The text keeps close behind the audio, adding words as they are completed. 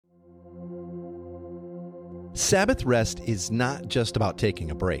Sabbath rest is not just about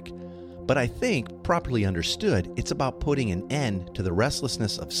taking a break, but I think, properly understood, it's about putting an end to the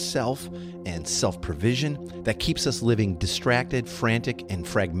restlessness of self and self-provision that keeps us living distracted, frantic, and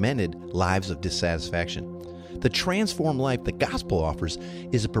fragmented lives of dissatisfaction. The transformed life the gospel offers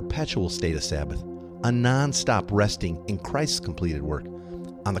is a perpetual state of Sabbath, a non-stop resting in Christ's completed work.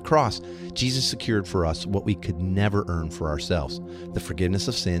 On the cross, Jesus secured for us what we could never earn for ourselves, the forgiveness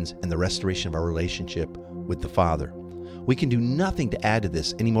of sins and the restoration of our relationship with the Father. We can do nothing to add to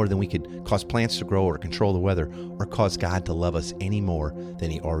this any more than we could cause plants to grow or control the weather or cause God to love us any more than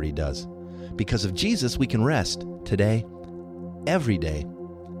He already does. Because of Jesus, we can rest today, every day,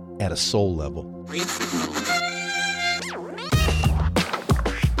 at a soul level.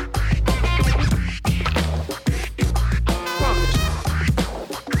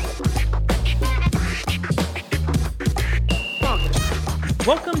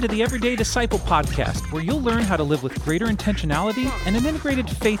 Welcome to the Everyday Disciple Podcast, where you'll learn how to live with greater intentionality and an integrated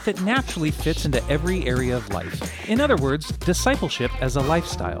faith that naturally fits into every area of life. In other words, discipleship as a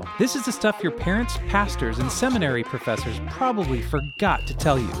lifestyle. This is the stuff your parents, pastors, and seminary professors probably forgot to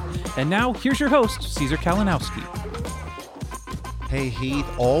tell you. And now, here's your host, Caesar Kalinowski. Hey Heath,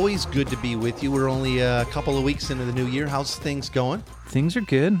 always good to be with you. We're only a couple of weeks into the new year. How's things going? Things are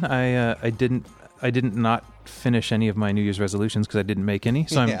good. I didn't not finish any of my New Year's resolutions because I didn't make any.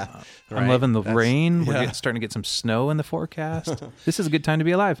 So I'm loving the rain. We're starting to get some snow in the forecast. This is a good time to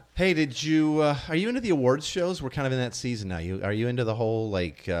be alive. Hey, are you into the awards shows? We're kind of in that season now. Are you into the whole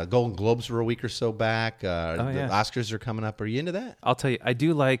Golden Globes were a week or so back? The Oscars are coming up. Are you into that? I'll tell you, I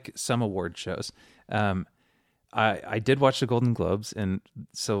do like some award shows. I did watch the Golden Globes, and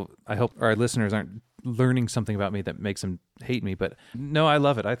so I hope our listeners aren't learning something about me that makes them hate me, but no, I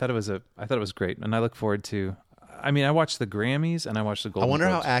love it. I thought it was great, and I look forward to. I mean, I watched the Grammys and I watched the Golden Globes. I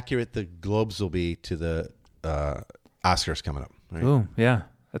wonder how accurate the Globes will be to the Oscars coming up. Right? Oh, yeah,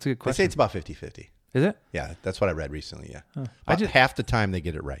 that's a good question. They say it's about 50-50. Is it? Yeah, that's what I read recently. Yeah, half the time they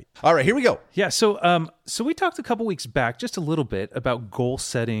get it right. All right, here we go. Yeah, so we talked a couple weeks back, just a little bit about goal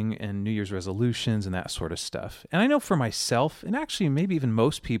setting and New Year's resolutions and that sort of stuff. And I know for myself, and actually maybe even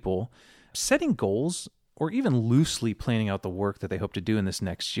most people, setting goals or even loosely planning out the work that they hope to do in this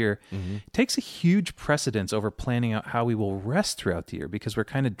next year takes a huge precedence over planning out how we will rest throughout the year, because we're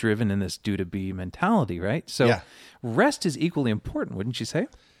kind of driven in this do to be mentality, right? So rest is equally important, wouldn't you say?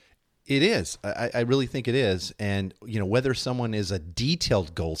 It is. I really think it is. And, whether someone is a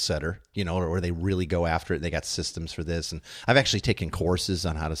detailed goal setter, or they really go after it, they got systems for this. And I've actually taken courses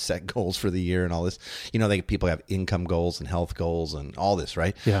on how to set goals for the year and all this. People have income goals and health goals and all this,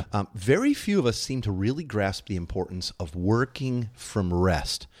 right? Yeah. Very few of us seem to really grasp the importance of working from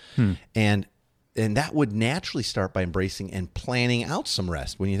rest. And that would naturally start by embracing and planning out some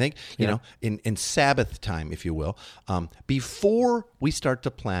rest. When you think, in Sabbath time, if you will, before we start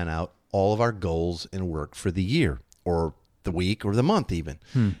to plan out all of our goals and work for the year or the week or the month even.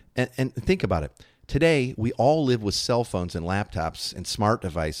 And think about it. Today, we all live with cell phones and laptops and smart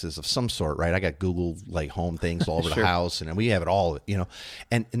devices of some sort, right? I got Google home things all over the house, and we have it all,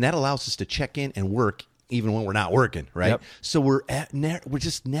 and that allows us to check in and work even when we're not working, right? Yep. So we're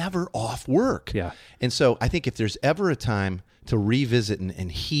just never off work. Yeah. And so I think if there's ever a time to revisit and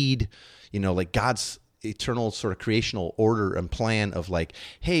heed, God's eternal sort of creational order and plan of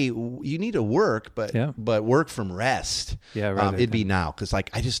hey, you need to work, but work from rest. Yeah, right. It'd be now,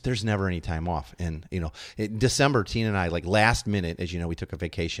 because there's never any time off. And in December, Tina and I last minute, as you know, we took a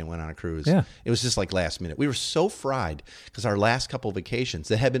vacation, went on a cruise. Yeah. It was just last minute. We were so fried because our last couple of vacations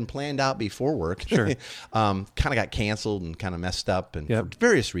that had been planned out before work, kind of got canceled and kind of messed up, and for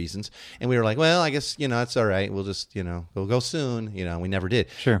various reasons. And we were well, I guess it's all right. We'll just we'll go soon. We never did.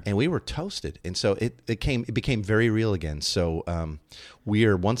 Sure. And we were toasted, and so it became very real again. So we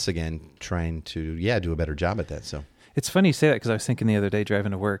are once again trying to do a better job at that. So it's funny you say that, because I was thinking the other day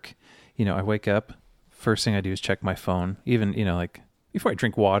driving to work, I wake up, first thing I do is check my phone, even before I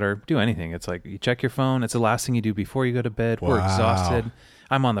drink water, do anything. It's you check your phone. It's the last thing you do before you go to bed. Wow. We're exhausted.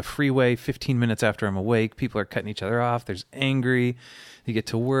 I'm on the freeway 15 minutes after I'm awake. People are cutting each other off. There's angry. You get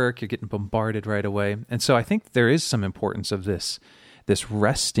to work, you're getting bombarded right away. And so I think there is some importance of this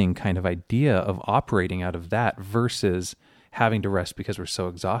resting kind of idea of operating out of that versus having to rest because we're so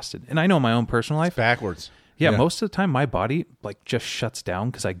exhausted. And I know in my own personal life, it's backwards. Yeah, most of the time my body just shuts down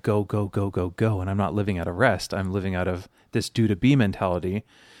because I go, and I'm not living out of rest. I'm living out of this do to be mentality.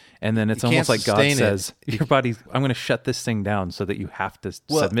 And then it's You almost can't like God sustain it. says, your body, I'm going to shut this thing down so that you have to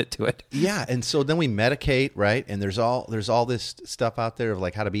submit to it. Yeah, and so then we medicate, right? And there's all this stuff out there of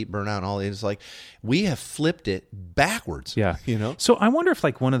like how to beat burnout and all. It's like we have flipped it backwards. Yeah. You know? So I wonder if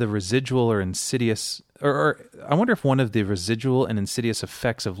like one of the residual or insidious, or I wonder if one of the residual and insidious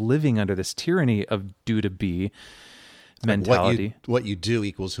effects of living under this tyranny of do to be mentality. What you do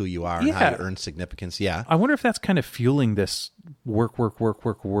equals who you are and how you earn significance. Yeah. I wonder if that's kind of fueling this work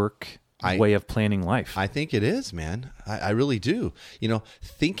way of planning life. I think it is, man. I really do. You know,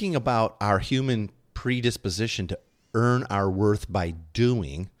 thinking about our human predisposition to earn our worth by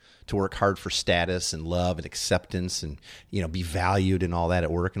doing, to work hard for status and love and acceptance and, you know, be valued and all that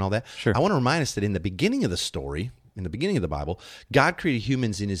at work and all that. Sure. I want to remind us that in the beginning of the story, in the beginning of the Bible, God created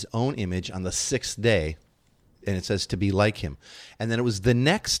humans in his own image on the sixth day. And it says to be like him. And then it was the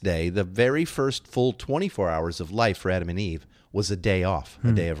next day, the very first full 24 hours of life for Adam and Eve was a day off,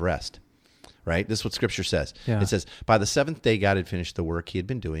 a day of rest. Right? This is what Scripture says. Yeah. It says, by the seventh day, God had finished the work he had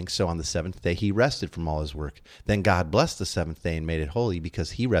been doing. So on the seventh day, he rested from all his work. Then God blessed the seventh day and made it holy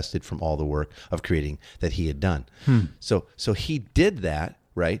because he rested from all the work of creating that he had done. So he did that,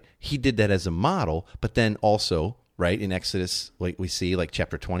 right? He did that as a model, but then also, right, in Exodus, like we see, like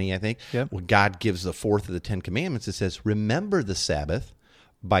chapter 20, I think, when God gives the fourth of the Ten Commandments, it says, remember the Sabbath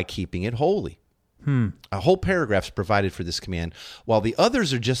by keeping it holy. A whole paragraph's provided for this command, while the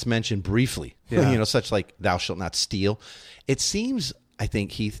others are just mentioned briefly, you know, such like thou shalt not steal. It seems, I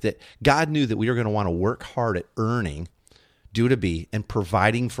think, Heath, that God knew that we were going to want to work hard at earning, do to be, and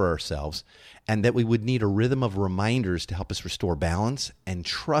providing for ourselves, and that we would need a rhythm of reminders to help us restore balance and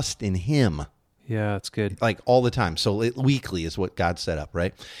trust in him. Yeah, that's good. Like all the time. So weekly is what God set up,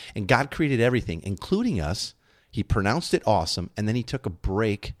 right? And God created everything, including us. He pronounced it awesome, and then he took a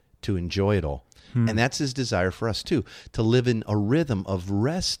break to enjoy it all. And that's his desire for us too, to live in a rhythm of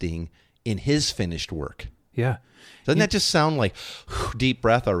resting in his finished work. Yeah. Doesn't that just sound like deep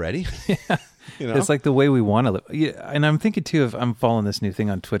breath already? Yeah. You know? It's like the way we want to live. Yeah, and I'm thinking too of, I'm following this new thing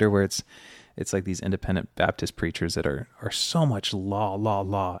on Twitter where it's like these independent Baptist preachers that are so much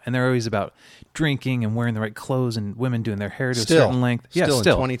law. And they're always about drinking and wearing the right clothes and women doing their hair to a certain length. Yeah, still in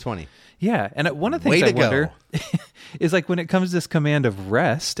 2020. Yeah. And one of the things I wonder is like when it comes to this command of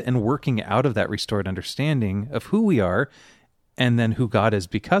rest and working out of that restored understanding of who we are and then who God is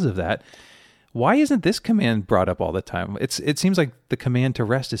because of that, why isn't this command brought up all the time? It seems like the command to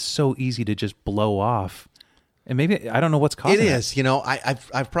rest is so easy to just blow off. And maybe, I don't know what's causing it. It is. You know,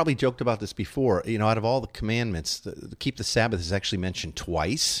 I've probably joked about this before. You know, out of all the commandments, keep the Sabbath is actually mentioned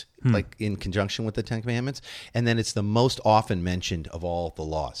twice, like in conjunction with the Ten Commandments. And then it's the most often mentioned of all the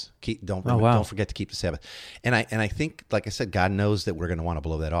laws. Don't forget to keep the Sabbath. And I think, like I said, God knows that we're going to want to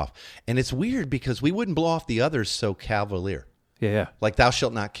blow that off. And it's weird because we wouldn't blow off the others so cavalier. Yeah. Like thou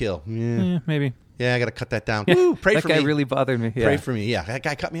shalt not kill. Yeah, maybe. Yeah, I got to cut that down. Woo, pray for me. That guy really bothered me. Yeah. Pray for me. Yeah, that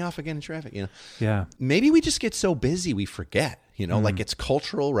guy cut me off again in traffic. You know. Yeah. Maybe we just get so busy we forget. You know, like it's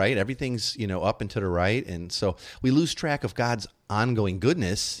cultural, right? Everything's, you know, up and to the right, and so we lose track of God's ongoing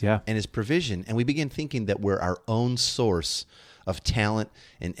goodness and his provision, and we begin thinking that we're our own source of talent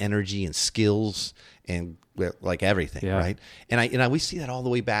and energy and skills and like everything, right? And we see that all the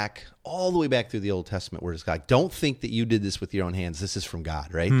way back through the Old Testament, where it's like, don't think that you did this with your own hands. This is from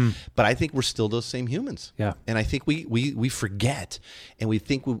God, right? But I think we're still those same humans. Yeah. And I think we forget, and we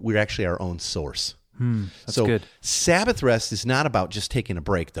think we're actually our own source. That's so good. Sabbath rest is not about just taking a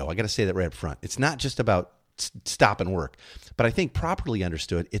break, though. I got to say that right up front. It's not just about stopping work. But I think properly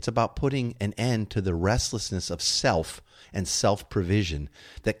understood, it's about putting an end to the restlessness of self and self-provision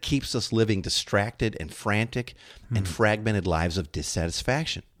that keeps us living distracted and frantic and fragmented lives of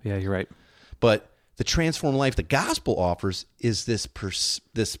dissatisfaction. Yeah, you're right. But the transformed life the gospel offers is this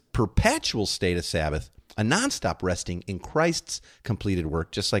perpetual state of Sabbath, a nonstop resting in Christ's completed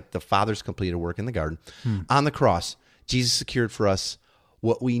work, just like the Father's completed work in the garden. On the cross, Jesus secured for us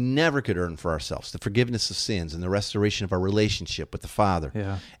what we never could earn for ourselves, the forgiveness of sins and the restoration of our relationship with the Father.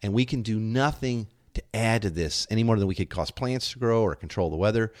 Yeah. And we can do nothing to add to this any more than we could cause plants to grow or control the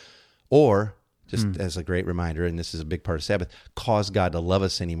weather, or, just as a great reminder, and this is a big part of Sabbath, cause God to love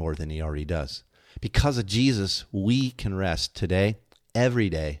us any more than he already does. Because of Jesus, we can rest today, every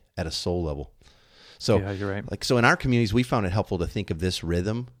day, at a soul level. So, yeah, you're right. So in our communities, we found it helpful to think of this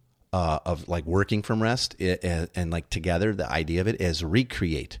rhythm of like working from rest and like together, the idea of it as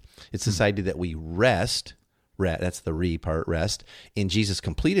recreate. It's this idea that we rest, that's the re part, rest, in Jesus'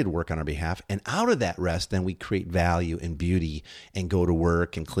 completed work on our behalf. And out of that rest, then we create value and beauty and go to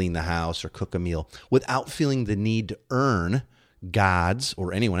work and clean the house or cook a meal without feeling the need to earn God's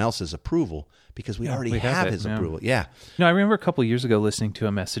or anyone else's approval, because we already have his approval. Yeah. No, I remember a couple of years ago listening to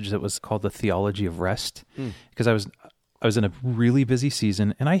a message that was called The Theology of Rest, because I was in a really busy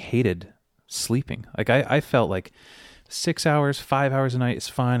season and I hated sleeping. Like I felt like 6 hours, 5 hours a night is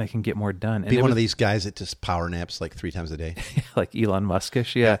fine. I can get more done. And Be one of these guys that just power naps like 3 times a day. Like Elon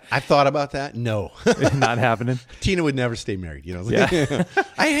Muskish. Yeah. I've thought about that. No. Not happening. Tina would never stay married. You know, Yeah.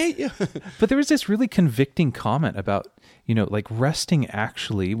 I hate you. But there was this really convicting comment about, like resting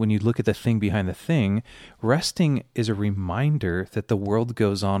actually, when you look at the thing behind the thing, resting is a reminder that the world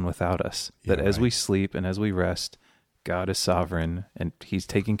goes on without us. That as we sleep and as we rest, God is sovereign and he's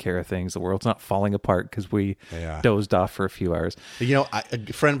taking care of things. The world's not falling apart because we dozed off for a few hours.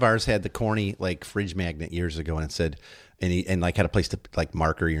 A friend of ours had the corny like fridge magnet years ago, and it said, and like had a place to like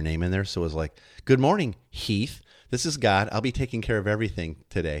marker your name in there. So it was like, "Good morning, Heath. This is God. I'll be taking care of everything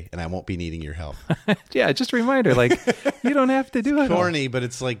today, and I won't be needing your help." Yeah, just a reminder, like you don't have to do it. Corny, but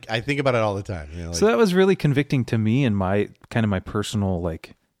it's like I think about it all the time. So that was really convicting to me and my personal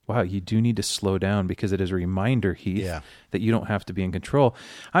like, wow, you do need to slow down, because it is a reminder, Heath, that you don't have to be in control.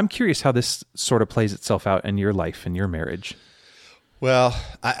 I'm curious how this sort of plays itself out in your life and your marriage. Well,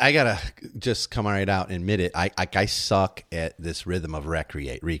 I gotta just come right out and admit it. I suck at this rhythm of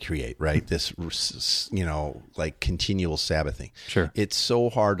recreate, right? This, like continual Sabbathing. Sure. It's so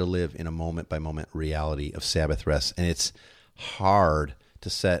hard to live in a moment by moment reality of Sabbath rest, and it's hard to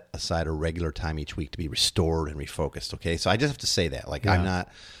set aside a regular time each week to be restored and refocused. Okay, so I just have to say that, like,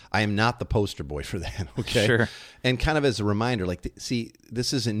 I am not the poster boy for that. Okay, sure. And kind of as a reminder, like, see,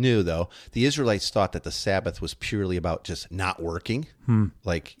 this isn't new though. The Israelites thought that the Sabbath was purely about just not working.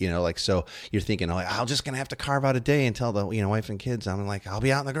 Like, so you're thinking, oh, I'm just gonna have to carve out a day and tell the wife and kids, I'm like, I'll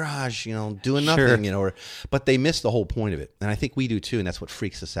be out in the garage, doing nothing, Sure. But they miss the whole point of it, and I think we do too, and that's what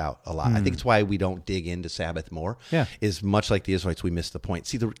freaks us out a lot. I think it's why we don't dig into Sabbath more. Yeah, is much like the Israelites, we miss the point.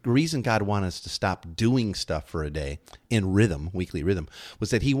 See, the reason God wanted us to stop doing stuff for a day in rhythm, weekly rhythm, was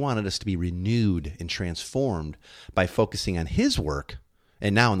that He wanted us to be renewed and transformed by focusing on His work,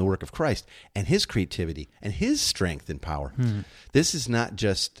 and now in the work of Christ, and His creativity and His strength and power. This is not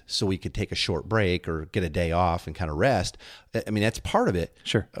just so we could take a short break or get a day off and kind of rest. I mean, that's part of it.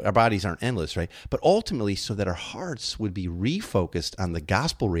 Sure. Our bodies aren't endless, right? But ultimately, so that our hearts would be refocused on the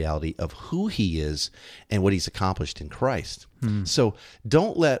gospel reality of who He is and what He's accomplished in Christ. So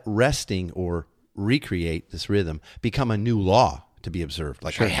don't let resting or recreate this rhythm become a new law to be observed.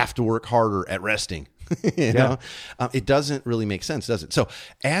 Like, sure, I have to work harder at resting. It doesn't really make sense, does it? So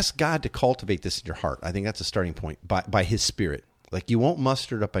ask God to cultivate this in your heart. I think that's a starting point by His Spirit. Like, you won't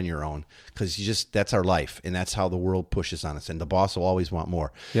muster it up on your own, because that's our life, and that's how the world pushes on us, and the boss will always want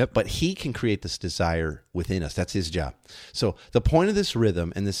more. Yep. But He can create this desire within us. That's His job. So the point of this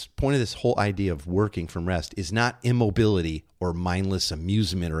rhythm and this point of this whole idea of working from rest is not immobility or mindless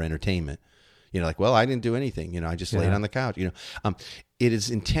amusement or entertainment. Like, well, I didn't do anything. I just laid on the couch. It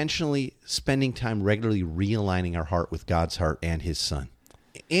is intentionally spending time regularly realigning our heart with God's heart and His Son.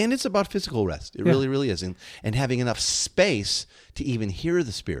 And it's about physical rest. It really, really is. And having enough space to even hear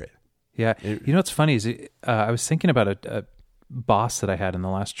the Spirit. Yeah. What's funny is I was thinking about a boss that I had in the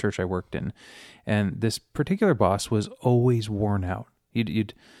last church I worked in. And this particular boss was always worn out.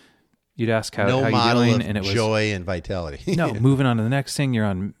 You'd ask how no you model doing, of and it was joy and vitality. No, moving on to the next thing. You're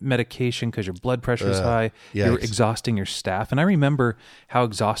on medication because your blood pressure is high. You're exhausting your staff. And I remember how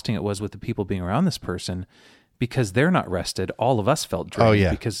exhausting it was with the people being around this person, because they're not rested. All of us felt drained. Oh,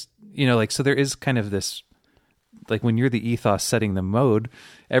 yeah. Because, so there is kind of this, like, when you're the ethos setting the mode,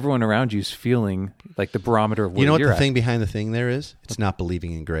 everyone around you is feeling like the barometer of where you're what the at. thing behind the thing there is? It's not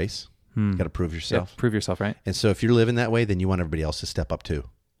believing in grace. You got to prove yourself. Yeah, prove yourself, right? And so if you're living that way, then you want everybody else to step up too.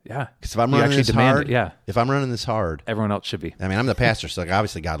 Yeah. Because if I'm running this hard, if I'm running this hard, everyone else should be. I mean, I'm the pastor, so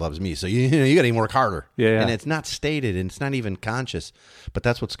obviously God loves me. So you got to even work harder. Yeah. And it's not stated, and it's not even conscious, but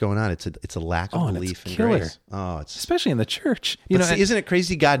that's what's going on. It's a lack of belief in killer. grace. Oh, it's especially in the church. Isn't it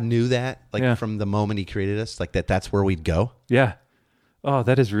crazy? God knew that, from the moment He created us, like that's where we'd go. Yeah. Oh,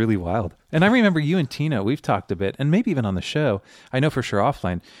 that is really wild. And I remember you and Tina, we've talked a bit, and maybe even on the show, I know for sure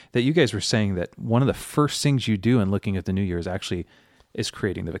offline, that you guys were saying that one of the first things you do in looking at the new year is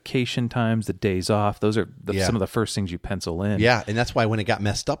creating the vacation times, the days off. Those are some of the first things you pencil in. Yeah, and that's why when it got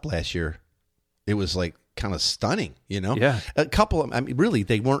messed up last year, it was like kind of stunning, Yeah. A couple of, really,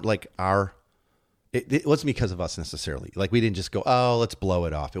 they weren't like it wasn't because of us necessarily. Like, we didn't just go, oh, let's blow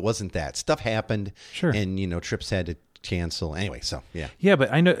it off. It wasn't that. Stuff happened. Sure. And, trips had to cancel. Anyway, so, yeah. Yeah,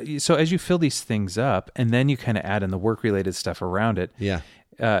 but I know, so as you fill these things up, and then you kind of add in the work-related stuff around it. Yeah.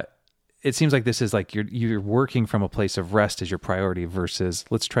 It seems like this is like you're working from a place of rest as your priority versus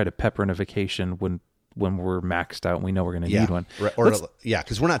let's try to pepper in a vacation when when we're maxed out and we know we're going to need one. Right. Or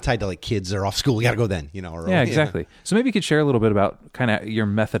because we're not tied to like kids are off school. We got to go then, or, yeah, exactly. So maybe you could share a little bit about kind of your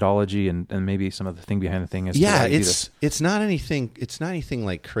methodology and maybe some of the thing behind the thing. As it's not anything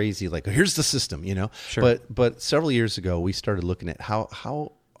like crazy. Like here's the system, Sure. But several years ago we started looking at how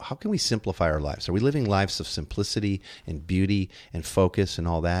can we simplify our lives? Are we living lives of simplicity and beauty and focus and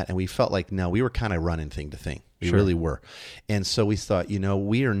all that? And we felt like, no, we were kind of running thing to thing. We really were. And so we thought,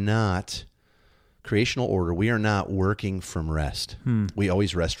 we are not creational order. We are not working from rest. We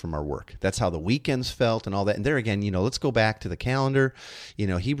always rest from our work. That's how the weekends felt and all that. And there again, let's go back to the calendar,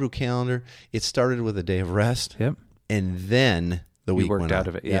 Hebrew calendar. It started with a day of rest. Yep. And then the week worked went out on.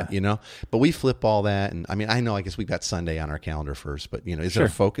 of it, yeah. But we flip all that, and I guess we've got Sunday on our calendar first, but is there a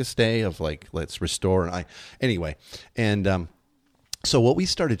focus day of like let's restore? And so what we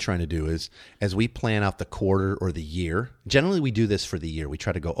started trying to do is, as we plan out the quarter or the year, generally we do this for the year. We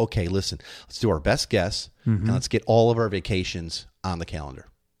try to go, okay, listen, let's do our best guess, and let's get all of our vacations on the calendar.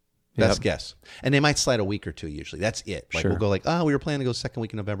 Best guess. And they might slide a week or two usually. That's it. Like we'll go like, we were planning to go second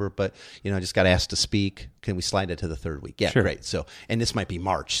week in November, but I just got asked to speak. Can we slide it to the third week? Yeah, great. So, and this might be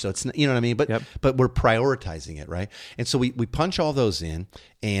March. So it's, you know what I mean? But we're prioritizing it, right? And so we punch all those in,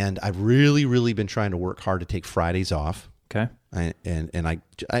 and I've really, really been trying to work hard to take Fridays off. Okay. And I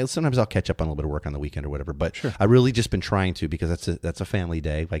sometimes I'll catch up on a little bit of work on the weekend or whatever, but I really just been trying to, because that's a family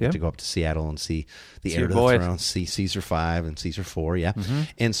day. I get to go up to Seattle and see the Heir to the Throne, see Caesar 5 and Caesar 4,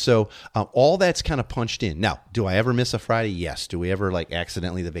 and so all that's kind of punched in. Now, do I ever miss a Friday? Yes. Do we ever like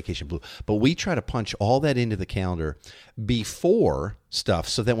accidentally the vacation blew? But we try to punch all that into the calendar before stuff,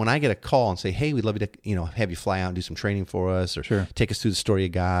 so that when I get a call and say, hey, we'd love you to have you fly out and do some training for us, or take us through the story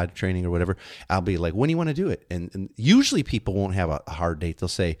of God training or whatever, I'll be like, when do you want to do it? And usually people won't have a hard date. They'll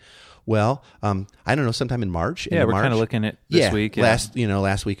say, well, I don't know, sometime in March. Yeah, we're kind of looking at this week. Yeah.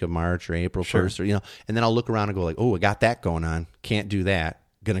 Last week of March or April 1st, or and then I'll look around and go like, oh, I got that going on. Can't do that.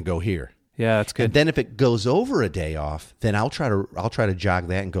 Gonna go here. Yeah, that's good. And then if it goes over a day off, then I'll try to jog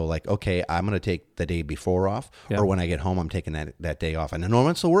that and go like, okay, I'm going to take the day before off, or when I get home, I'm taking that day off. And I know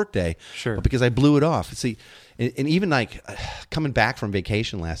it's a work day, but because I blew it off. See, and even like coming back from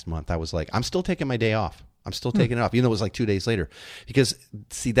vacation last month, I was like, I'm still taking my day off. I'm still taking it off, even though it was like 2 days later, because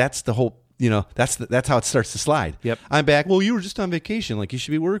see, that's the whole. That's how it starts to slide. Yep. I'm back. Well, you were just on vacation. Like, you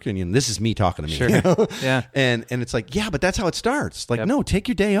should be working. This is me talking to me. Sure. Yeah. And it's like, yeah, but that's how it starts. Like, no, take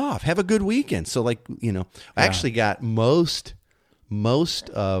your day off. Have a good weekend. So like, I actually got most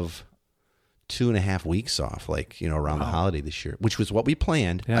of 2.5 weeks off, like, around the holiday this year, which was what we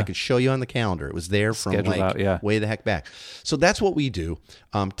planned. I could show you on the calendar. It was there from way the heck back. So that's what we do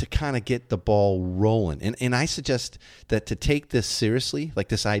to kind of get the ball rolling. And I suggest that to take this seriously, like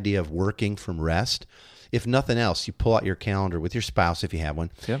this idea of working from rest, if nothing else, you pull out your calendar with your spouse if you have one,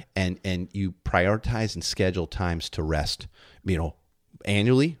 and you prioritize and schedule times to rest,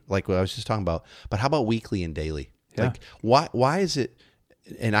 annually, like what I was just talking about. But how about weekly and daily? Yeah. Like, why is it?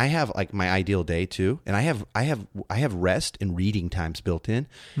 And I have like my ideal day too, and I have rest and reading times built in,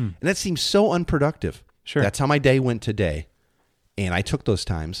 and that seems so unproductive. Sure, that's how my day went today, and I took those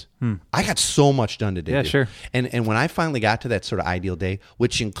times. I got so much done today. Yeah, sure. And when I finally got to that sort of ideal day,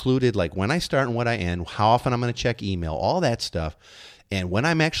 which included like when I start and what I end, how often I'm going to check email, all that stuff. And when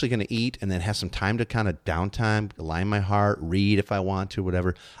I'm actually going to eat and then have some time to kind of downtime, align my heart, read if I want to,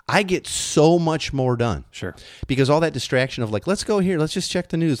 whatever, I get so much more done. Sure. Because all that distraction of like, let's go here, let's just check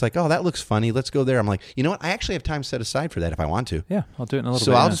the news. Like, oh, that looks funny. Let's go there. I'm like, you know what? I actually have time set aside for that if I want to. Yeah, I'll do it in a little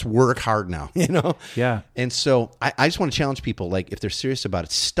bit. So I'll just work hard now, Yeah. And so I just want to challenge people, like if they're serious about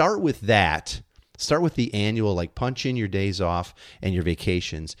it, start with that. Start with the annual, like punch in your days off and your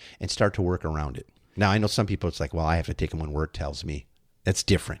vacations and start to work around it. Now, I know some people, it's like, well, I have to take them when work tells me. That's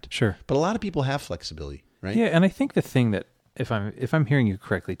different. Sure. But a lot of people have flexibility, right? Yeah, and I think the thing that, if I'm hearing you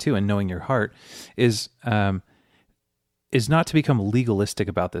correctly too, and knowing your heart, is not to become legalistic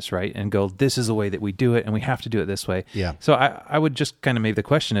about this, right? And go, this is the way that we do it, and we have to do it this way. Yeah. So I would just kind of maybe the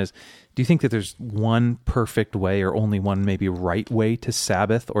question is, do you think that there's one perfect way or only one maybe right way to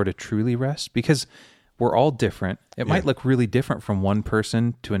Sabbath or to truly rest? Because we're all different. It might look really different from one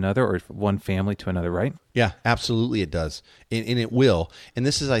person to another or one family to another, right? Yeah, absolutely it does. And it will. And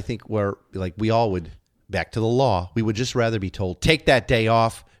this is, I think, where like we all would, back to the law, we would just rather be told, take that day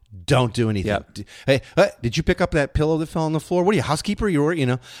off, don't do anything. Yep. Hey, did you pick up that pillow that fell on the floor? What are you, housekeeper? I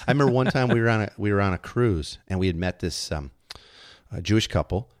remember one time we were on a cruise, and we had met this a Jewish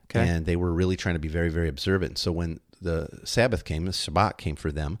couple, and they were really trying to be very, very observant. So when the Sabbath came, the Shabbat came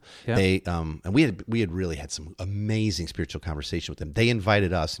for them. They and we had really had some amazing spiritual conversation with them. They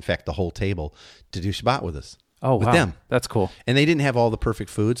invited us, in fact, the whole table, to do Shabbat with us. Oh, with wow. them. That's cool. And they didn't have all the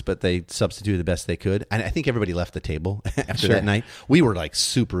perfect foods, but they substituted the best they could. And I think everybody left the table after Sure. that night. We were like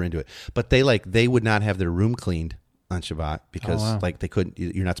super into it. But they would not have their room cleaned on Shabbat because wow. like they couldn't.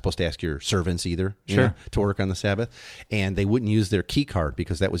 You're not supposed to ask your servants either, Sure. to work on the Sabbath. And they wouldn't use their key card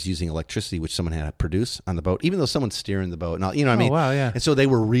because that was using electricity, which someone had to produce on the boat, even though someone's steering the boat. And all, you know what I mean? Wow, yeah. And so they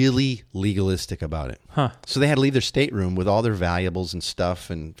were really legalistic about it. Huh. So they had to leave their stateroom with all their valuables and stuff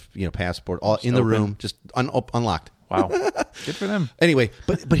and passport all in the open. room, just unlocked. Wow. Good for them. Anyway,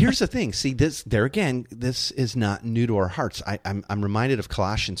 but here's the thing. See, this is not new to our hearts. I'm reminded of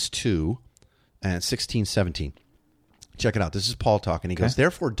Colossians 2 and 16, 17. Check it out. This is Paul talking. He goes,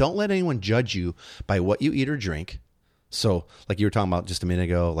 therefore, don't let anyone judge you by what you eat or drink. So, like you were talking about just a minute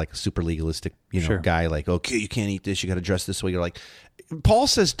ago, like a super legalistic, Sure. guy, like, okay, you can't eat this. You got to dress this way. You're like, Paul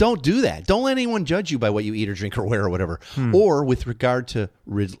says, don't do that. Don't let anyone judge you by what you eat or drink or wear or whatever. Or with regard to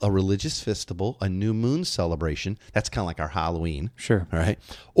a religious festival, a new moon celebration. That's kind of like our Halloween. Sure. All right.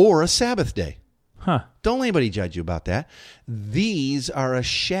 Or a Sabbath day. Huh. Don't let anybody judge you about that. These are a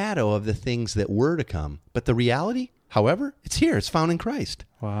shadow of the things that were to come. But the reality, however, it's here. It's found in Christ.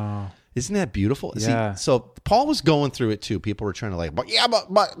 Wow. Isn't that beautiful? Yeah. See, so Paul was going through it too. People were trying to like, but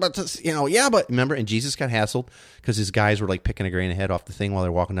remember? And Jesus got hassled because his guys were like picking a grain of head off the thing while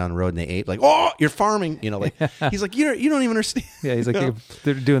they're walking down the road, and they ate like, oh, you're farming, like he's like, you don't even understand. Yeah, he's like,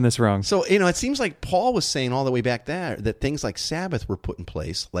 they're doing this wrong. So it seems like Paul was saying all the way back there that things like Sabbath were put in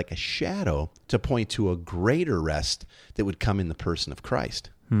place like a shadow to point to a greater rest that would come in the person of Christ.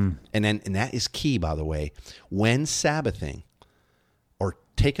 And that is key, by the way, when Sabbathing or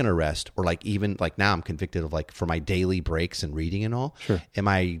taking a rest, or like even like now I'm convicted of like for my daily breaks and reading and all. Sure. Am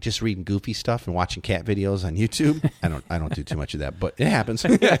I just reading goofy stuff and watching cat videos on YouTube? I don't do too much of that, but it happens.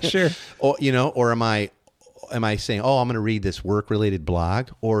 Yeah, sure. Or am I saying, oh, I'm going to read this work-related blog?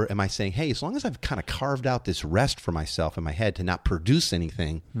 Or am I saying, hey, as long as I've kind of carved out this rest for myself in my head to not produce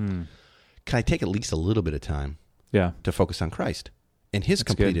anything, can I take at least a little bit of time Yeah. to focus on Christ and his That's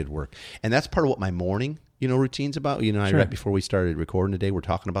completed work? And that's part of what my morning routine's about. I Sure. read before we started recording today, we're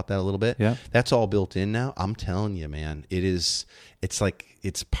talking about that a little bit. Yeah. That's all built in now. I'm telling you, man, it's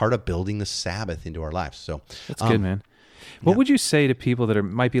part of building the Sabbath into our lives. So That's good, man. What would you say to people that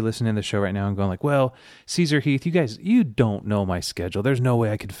might be listening to the show right now and going like, well, Caesar Heath, you don't know my schedule. There's no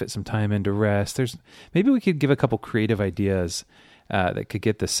way I could fit some time into rest. Maybe we could give a couple creative ideas that could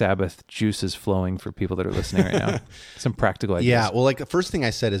get the Sabbath juices flowing for people that are listening right now. Some practical ideas. Yeah, well, like the first thing I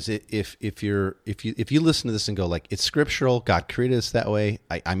said is if you listen to this and go like, it's scriptural, God created us that way,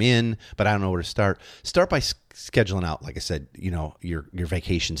 I'm in, but I don't know where to start. Start by scheduling out, like I said, your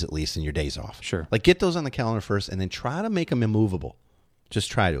vacations at least and your days off. Sure. Like get those on the calendar first, and then try to make them immovable. Just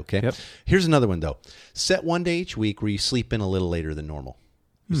try to. Okay. Yep. Here's another one though. Set one day each week where you sleep in a little later than normal.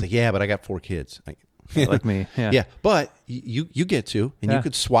 You say, yeah, but I got 4 kids. Like me. Yeah. Yeah, but you get to, and Yeah. you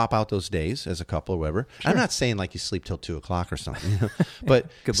could swap out those days as a couple or whatever. I'm not saying like you sleep till 2:00 or something, but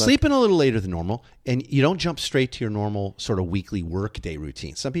Good luck. sleep in a little later than normal, and you don't jump straight to your normal sort of weekly work day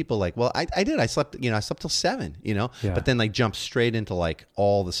routine. Some people like, well, I did. I slept till 7, Yeah. but then like jump straight into like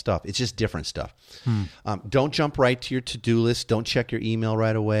all the stuff. It's just different stuff. Don't jump right to your to-do list. Don't check your email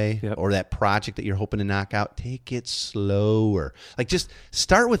right away, Yep. or that project that you're hoping to knock out. Take it slower. Like just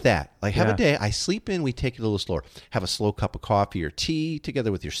start with that. Like have Yeah. a day. I sleep in. We take it a little slower. Have a slow cup of coffee or tea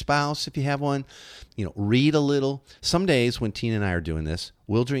together with your spouse if you have one. Read a little. Some days when Tina and I are doing this,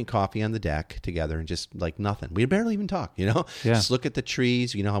 we'll drink coffee on the deck together and just like nothing. We barely even talk, Yeah. Just look at the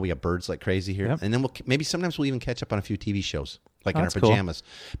trees. You know how we have birds like crazy here? Yep. And then maybe sometimes we'll even catch up on a few TV shows, like in our That's cool. pajamas,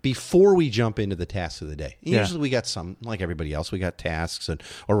 before we jump into the tasks of the day. And Yeah. Usually we got some, like everybody else, we got tasks, or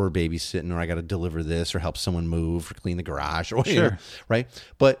we're babysitting, or I got to deliver this, or help someone move, or clean the garage, or whatever, Sure. right?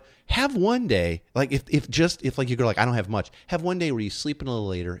 But have one day, like if like you go like, I don't have much, have one day where you sleep in a little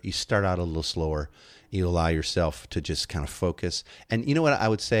later, you start out a little slower, you allow yourself to just kind of focus. And you know what I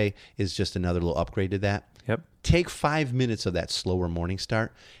would say is just another little upgrade to that? Yep. Take 5 minutes of that slower morning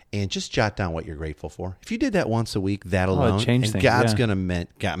start and just jot down what you're grateful for. If you did that once a week, that alone, change and things, God's yeah. going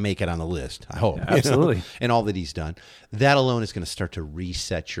to make it on the list, I hope. Absolutely. And all that he's done. That alone is going to start to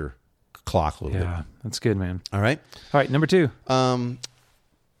reset your clock a little bit. Yeah. That's good, man. All right? All right. Number 2.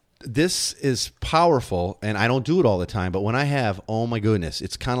 This is powerful, and I don't do it all the time, but when I have, oh my goodness,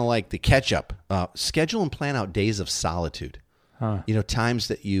 it's kind of like the catch-up. Schedule and plan out days of solitude. Times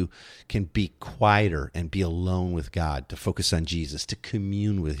that you can be quieter and be alone with God, to focus on Jesus, to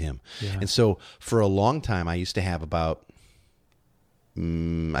commune with him. Yeah. And so for a long time, I used to have about, I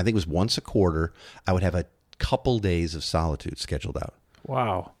think it was once a quarter, I would have a couple days of solitude scheduled out.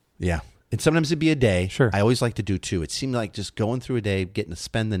 Wow. Yeah. And sometimes it'd be a day. Sure. I always like to do 2. It seemed like just going through a day, getting to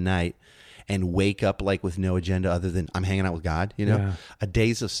spend the night. and wake up like with no agenda other than I'm hanging out with God, you know, Yeah. a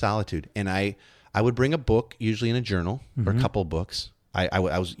days of solitude. And I would bring a book, usually in a journal or a couple of books. I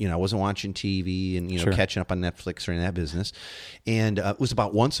was, I wasn't watching TV and, Sure. catching up on Netflix or any of that business. And it was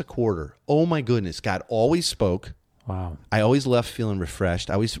about once a quarter. Oh my goodness. God always spoke. Wow. I always left feeling refreshed.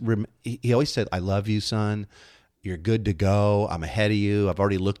 He always said, I love you, son. You're good to go. I'm ahead of you. I've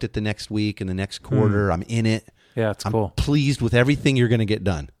already looked at the next week and the next quarter. I'm in it. Yeah, it's I'm cool. pleased with everything you're going to get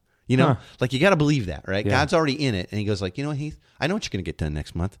done. Huh. Like you got to believe that, right? Yeah. God's already in it. And he goes like, Heath, I know what you're going to get done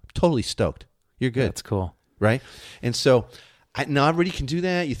next month. Totally stoked. You're good. That's cool. Right? And so now everybody can do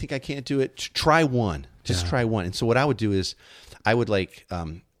that. You think I can't do it? Try one. Just try one. And so what I would do is I would like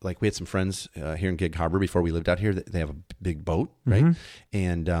we had some friends here in Gig Harbor before we lived out here. They have a big boat, right?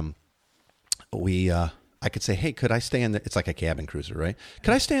 And I could say, hey, could I stay in it's like a cabin cruiser, right?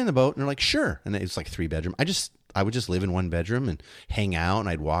 Could I stay in the boat? And they're like, sure. And it's like 3-bedroom. I would just live in one bedroom and hang out, and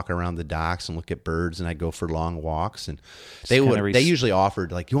I'd walk around the docks and look at birds, and I'd go for long walks. And they usually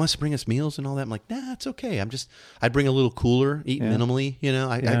offered like, you want us to bring us meals and all that? I'm like, nah, it's okay. I'd bring a little cooler, eat minimally,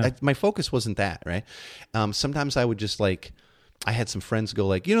 my focus wasn't that, right? Sometimes I would just I had some friends go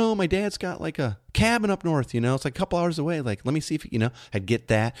like, my dad's got like a cabin up north, it's like a couple hours away. Like, let me see if, I'd get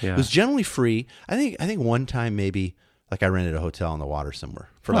that. Yeah. It was generally free. I think one time maybe like I rented a hotel on the water somewhere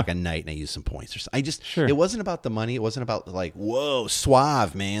for like a night and I used some points or something. It wasn't about the money. It wasn't about like, whoa,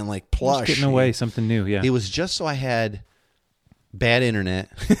 suave, man, like plush. Just getting away, something new. Yeah. It was just so I had bad internet,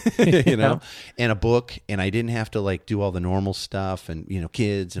 and a book, and I didn't have to like do all the normal stuff and,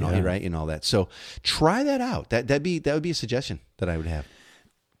 kids and all that, right? And all that. So try that out. That would be a suggestion that I would have.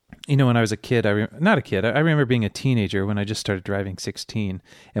 When I was a kid, I remember being a teenager when I just started driving 16,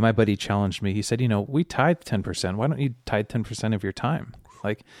 and my buddy challenged me. He said, we tithe 10%. Why don't you tithe 10% of your time?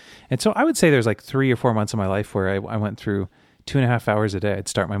 And so I would say there's like 3 or 4 months of my life where I went through 2.5 hours a day. I'd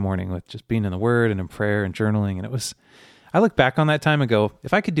start my morning with just being in the Word and in prayer and journaling. And I look back on that time and go,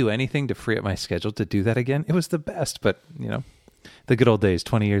 if I could do anything to free up my schedule to do that again, it was the best. But, the good old days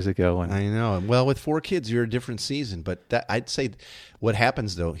 20 years ago. I know. Well, with 4 kids, you're a different season. But I'd say what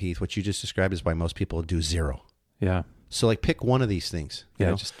happens, though, Heath, what you just described is why most people do 0. Yeah. So, pick one of these things.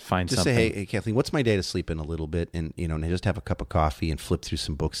 Just find something. Just say, hey, Kathleen, what's my day to sleep in a little bit? And, and just have a cup of coffee and flip through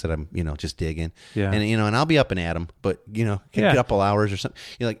some books that I'm, just digging. Yeah. And, and I'll be up and at 'em, but, get a couple hours or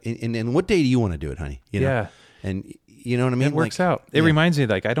something. And what day do you want to do it, honey? Yeah. And you know what I mean? It works out. It reminds me,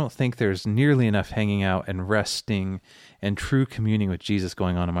 I don't think there's nearly enough hanging out and resting and true communing with Jesus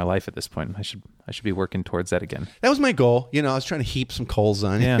going on in my life at this point. I should be working towards that again. That was my goal. I was trying to heap some coals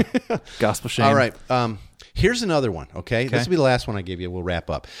on. Yeah. Gospel shame. All right. Here's another one. Okay. This will be the last one I give you. We'll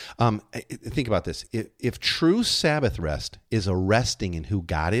wrap up. Think about this. If true Sabbath rest is a resting in who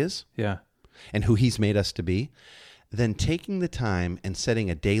God is, and who He's made us to be, then taking the time and setting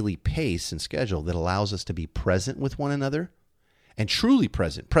a daily pace and schedule that allows us to be present with one another and truly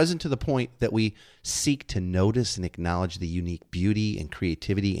present to the point that we seek to notice and acknowledge the unique beauty and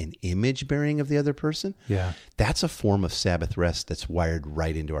creativity and image bearing of the other person. Yeah. That's a form of Sabbath rest that's wired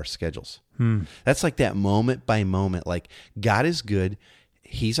right into our schedules. That's like that moment by moment, like God is good.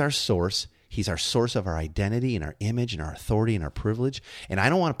 He's our source. He's our source of our identity and our image and our authority and our privilege. And I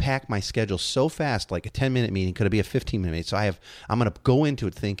don't want to pack my schedule so fast, like a 10-minute meeting. Could it be a 15-minute meeting? So I'm going to go into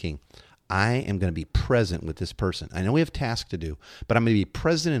it thinking, I am going to be present with this person. I know we have tasks to do, but I'm going to be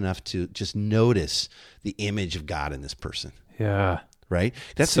present enough to just notice the image of God in this person. Yeah. Right?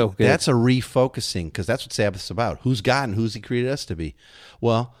 That's so good. That's a refocusing, because that's what Sabbath's about. Who's God and who's He created us to be?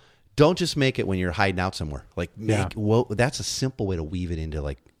 Well, don't just make it when you're hiding out somewhere. That's a simple way to weave it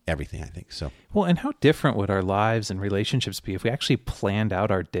into everything, I think. So, well, and how different would our lives and relationships be if we actually planned out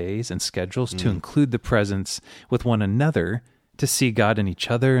our days and schedules to include the presence with one another, to see God in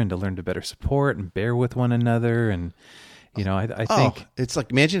each other and to learn to better support and bear with one another. And, I think it's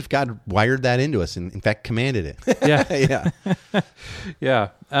like, imagine if God wired that into us and in fact commanded it. Yeah. Yeah. Yeah.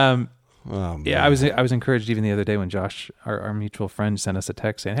 I was encouraged even the other day when Josh, our mutual friend, sent us a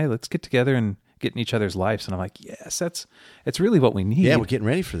text saying, hey, let's get together and get in each other's lives. And I'm like, yes, it's really what we need. Yeah, we're getting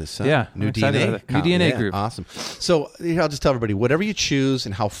ready for this. Yeah. New DNA. New DNA group. Awesome. So I'll just tell everybody, whatever you choose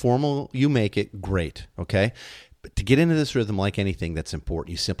and how formal you make it, great. Okay. But to get into this rhythm, like anything that's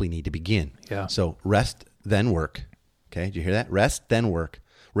important, you simply need to begin. Yeah. So rest, then work. Okay. Did you hear that? Rest, then work.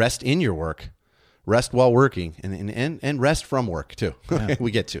 Rest in your work. Rest while working, and rest from work too. Yeah. We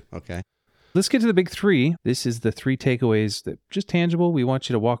get to. Okay. Let's get to the big 3. This is the 3 takeaways that just tangible we want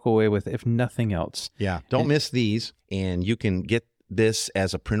you to walk away with, if nothing else. Yeah. Don't miss these. And you can get this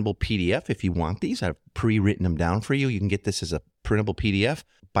as a printable PDF if you want these. I've pre-written them down for you. You can get this as a printable PDF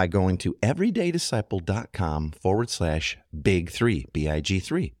by going to everydaydisciple.com/big3,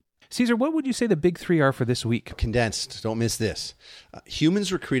 BIG3. Caesar, what would you say the big three are for this week? Condensed. Don't miss this.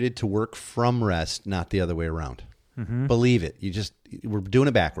 Humans were created to work from rest, not the other way around. Believe it. We're doing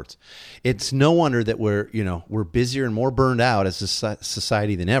it backwards. It's no wonder that we're busier and more burned out as a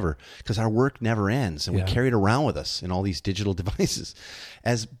society than ever because our work never ends and we carry it around with us in all these digital devices.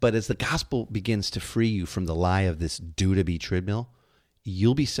 But as the gospel begins to free you from the lie of this do-to-be treadmill,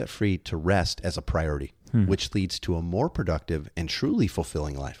 you'll be set free to rest as a priority, which leads to a more productive and truly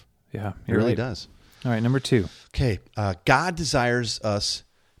fulfilling life. Yeah, it really does. All right, number 2. Okay, God desires us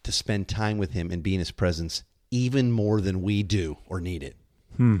to spend time with him and be in his presence even more than we do or need it.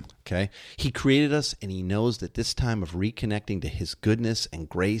 Okay? He created us, and he knows that this time of reconnecting to his goodness and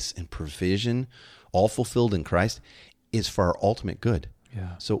grace and provision, all fulfilled in Christ, is for our ultimate good.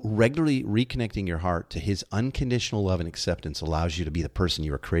 Yeah. So regularly reconnecting your heart to his unconditional love and acceptance allows you to be the person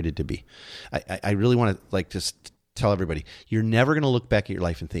you were created to be. I really want to just tell everybody, you're never going to look back at your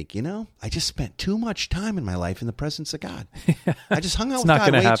life and think, I just spent too much time in my life in the presence of God. I just hung out with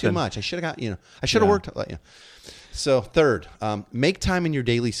God way too much. I should have worked. So third, make time in your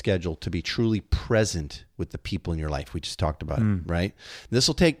daily schedule to be truly present with the people in your life. We just talked about it, right? This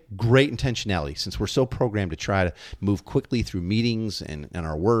will take great intentionality since we're so programmed to try to move quickly through meetings and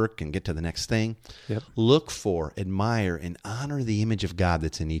our work and get to the next thing. Yep. Look for, admire, and honor the image of God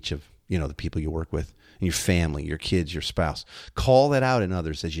that's in each of the people you work with, and your family, your kids, your spouse. Call that out in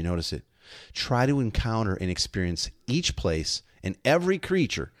others as you notice it. Try to encounter and experience each place and every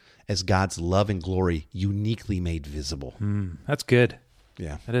creature as God's love and glory uniquely made visible. That's good.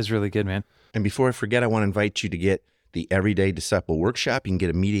 Yeah. That is really good, man. And before I forget, I want to invite you to get the Everyday Disciple Workshop. You can get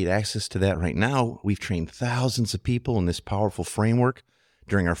immediate access to that right now. We've trained thousands of people in this powerful framework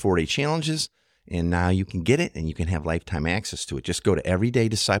during our 4-day challenges, and now you can get it and you can have lifetime access to it. Just go to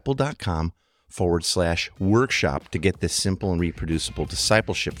everydaydisciple.com/workshop to get this simple and reproducible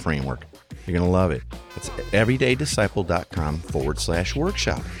discipleship framework. You're going to love it. That's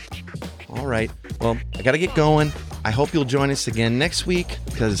everydaydisciple.com/workshop. All right. Well, I got to get going. I hope you'll join us again next week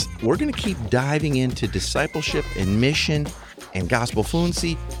because we're going to keep diving into discipleship and mission and gospel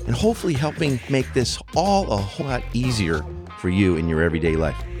fluency and hopefully helping make this all a whole lot easier for you in your everyday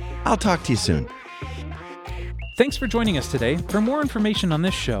life. I'll talk to you soon. Thanks for joining us today. For more information on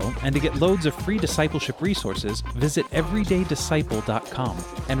this show and to get loads of free discipleship resources, visit everydaydisciple.com.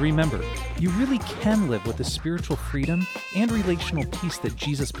 And remember, you really can live with the spiritual freedom and relational peace that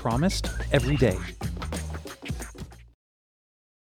Jesus promised every day.